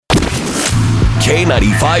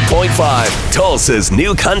K95.5, Tulsa's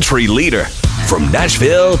new country leader. From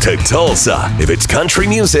Nashville to Tulsa, if it's country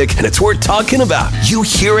music and it's worth talking about, you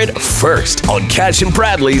hear it first on Cash and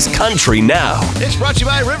Bradley's Country Now. It's brought to you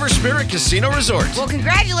by River Spirit Casino Resort. Well,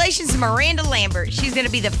 congratulations to Miranda Lambert. She's going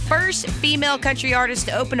to be the first female country artist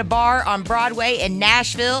to open a bar on Broadway in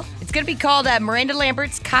Nashville. It's going to be called Miranda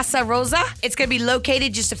Lambert's Casa Rosa. It's going to be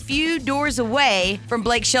located just a few doors away from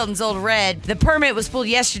Blake Shelton's Old Red. The permit was pulled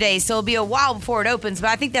yesterday, so it'll be a while before it opens, but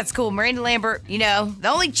I think that's cool. Miranda Lambert, you know, the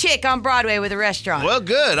only chick on Broadway with a restaurant. Well,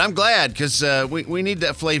 good. I'm glad, because we need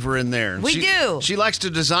that flavor in there. We do. She likes to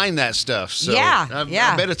design that stuff, so yeah.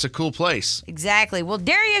 I bet it's a cool place. Exactly. Well,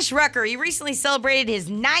 Darius Rucker, he recently celebrated his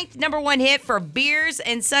 9th #1 hit for Beers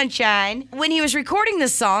and Sunshine. When he was recording the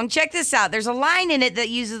song, check this out. There's a line in it that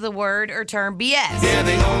uses the word or term BS. Yeah,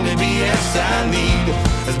 the only BS I need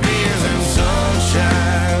is beers and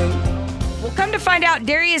sunshine. Well, come to find out,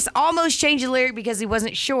 Darius almost changed the lyric because he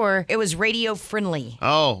wasn't sure it was radio friendly.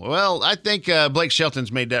 Oh, well, I think Blake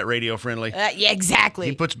Shelton's made that radio friendly. Yeah, exactly.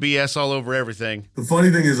 He puts BS all over everything. The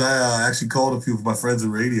funny thing is I actually called a few of my friends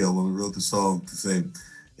in radio when we wrote the song to say,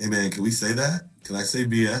 hey, man, can we say that? Can I say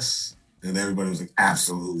BS? And everybody was like,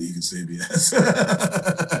 absolutely, you can say BS.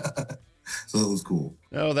 So it was cool.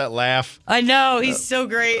 Oh, that laugh. I know. He's so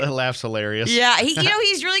great. That laugh's hilarious. Yeah.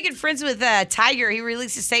 He's really good friends with Tiger. He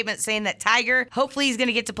released a statement saying that Tiger, hopefully he's going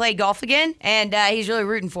to get to play golf again, and he's really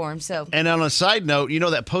rooting for him. So. And on a side note, you know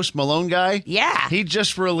that Post Malone guy? Yeah. He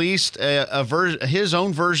just released his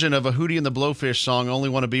own version of a Hootie and the Blowfish song, Only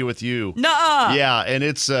Want to Be With You. Nuh-uh. Yeah, and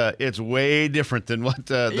it's way different than what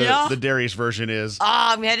the Darius version is.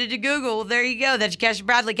 I'm headed to Google. Well, there you go. That's your Cash and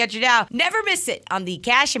Bradley Catch You Now. Never miss it on the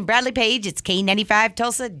Cash and Bradley page. It's K95Tulsa.com.